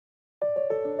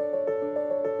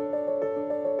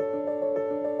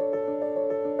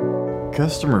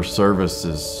Customer service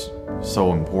is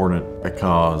so important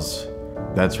because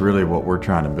that's really what we're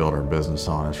trying to build our business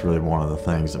on. It's really one of the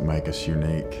things that make us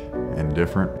unique and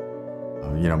different.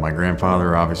 You know, my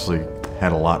grandfather obviously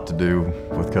had a lot to do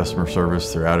with customer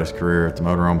service throughout his career at the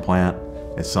motorhome plant.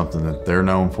 It's something that they're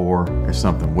known for. It's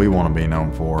something we want to be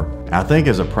known for. I think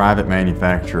as a private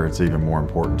manufacturer, it's even more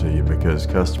important to you because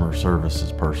customer service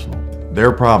is personal.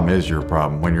 Their problem is your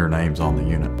problem when your name's on the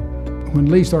unit. When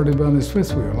Lee started building this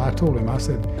fifth wheel, I told him, I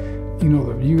said, you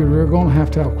know, you're going to have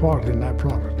quality in that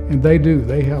product. And they do.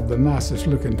 They have the nicest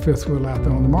looking fifth wheel out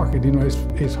there on the market. You know,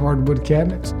 it's hardwood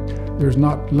cabinets. There's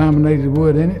not laminated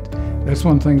wood in it. That's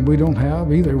one thing we don't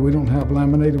have either. We don't have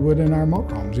laminated wood in our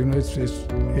motorhomes. You know,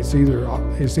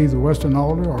 it's either Western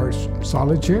alder or it's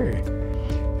solid cherry.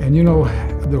 And you know,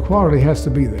 the quality has to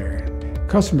be there.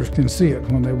 Customers can see it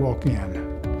when they walk in.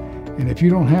 And if you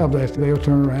don't have that, they'll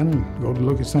turn around and go to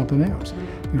look at something else.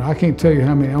 You know, I can't tell you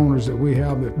how many owners that we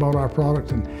have that bought our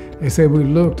product and they say we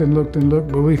looked and looked and looked,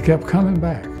 but we kept coming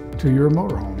back to your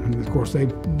motorhome. And of course,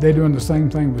 they're doing the same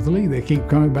thing with Lee. They keep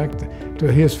coming back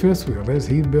to his fifth wheel.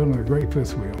 He's building a great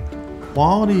fifth wheel.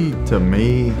 Quality, to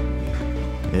me,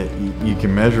 you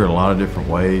can measure it a lot of different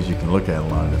ways. You can look at it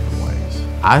a lot of different ways.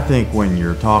 I think when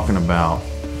you're talking about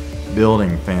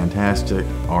building fantastic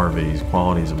RVs,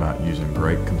 quality is about using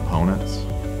great components.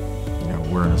 You know,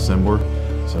 we're an assembler,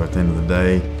 so at the end of the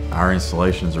day, our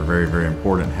installations are very, very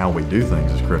important. How we do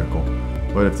things is critical.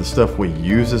 But if the stuff we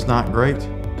use is not great,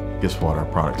 guess what? Our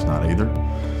product's not either.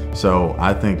 So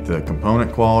I think the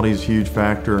component quality is a huge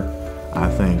factor. I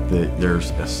think that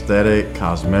there's aesthetic,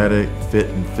 cosmetic, fit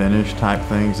and finish type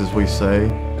things, as we say,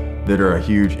 that are a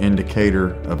huge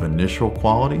indicator of initial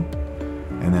quality.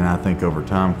 And then I think over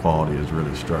time, quality is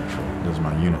really structural. Does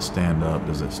my unit stand up?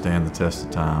 Does it stand the test of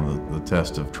time, the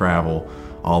test of travel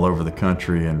all over the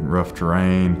country in rough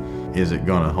terrain? Is it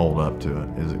gonna hold up to it?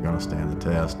 Is it gonna stand the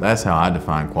test? That's how I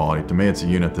define quality. To me, it's a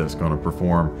unit that's gonna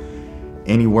perform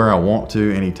anywhere I want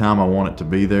to, anytime I want it to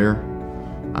be there.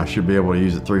 I should be able to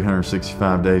use it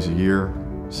 365 days a year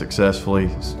successfully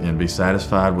and be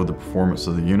satisfied with the performance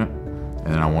of the unit.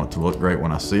 And I want it to look great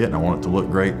when I see it, and I want it to look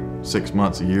great 6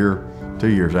 months, a year, 2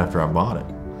 years after I bought it.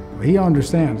 He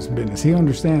understands business. He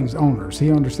understands owners.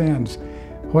 He understands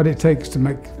what it takes to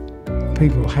make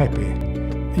people happy.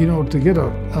 You know, to get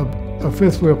a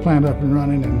fifth wheel plant up and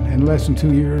running in less than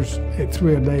 2 years at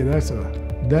 3 a day,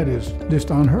 that is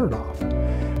just unheard of.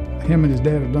 Him and his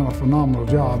dad have done a phenomenal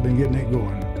job in getting it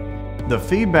going. The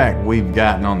feedback we've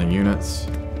gotten on the units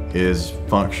is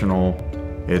functional.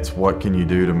 It's what can you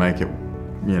do to make it,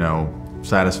 you know,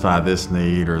 satisfy this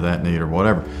need or that need or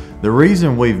whatever. The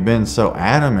reason we've been so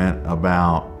adamant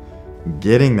about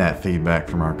getting that feedback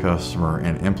from our customer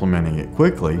and implementing it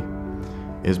quickly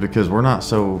is because we're not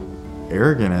so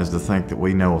arrogant as to think that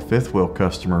we know a fifth wheel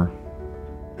customer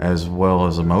as well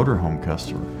as a motorhome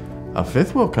customer. A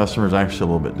fifth wheel customer is actually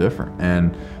a little bit different,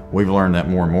 and we've learned that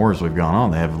more and more as we've gone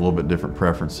on. They have a little bit different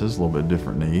preferences, a little bit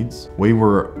different needs. We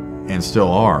were, and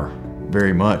still are,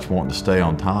 very much wanting to stay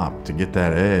on top, to get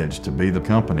that edge, to be the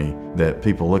company that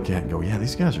people look at and go, yeah,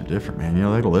 these guys are different, man. You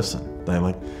know, they listen. They're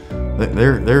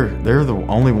the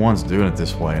only ones doing it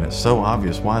this way, and it's so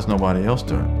obvious. Why is nobody else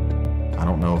doing it? I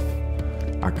don't know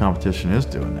if our competition is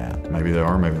doing that. Maybe they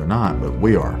are, maybe they're not, but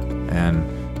we are. And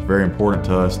it's very important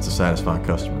to us to satisfy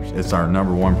customers. It's our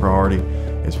 #1 priority.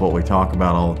 It's what we talk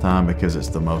about all the time because it's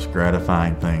the most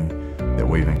gratifying thing that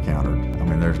we've encountered. I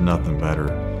mean, there's nothing better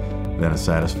than a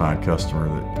satisfied customer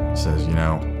that says, you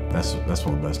know, that's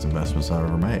one of the best investments I've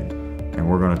ever made. And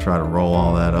we're going to try to roll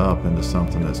all that up into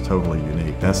something that's totally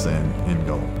unique. That's the end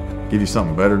goal. Give you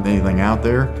something better than anything out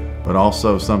there, but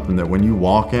also something that when you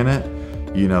walk in it,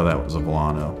 you know that was a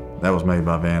Volano. That was made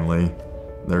by Vanleigh.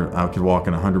 I could walk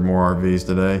in 100 more RVs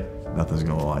today. Nothing's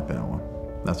going to look like that one.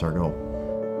 That's our goal.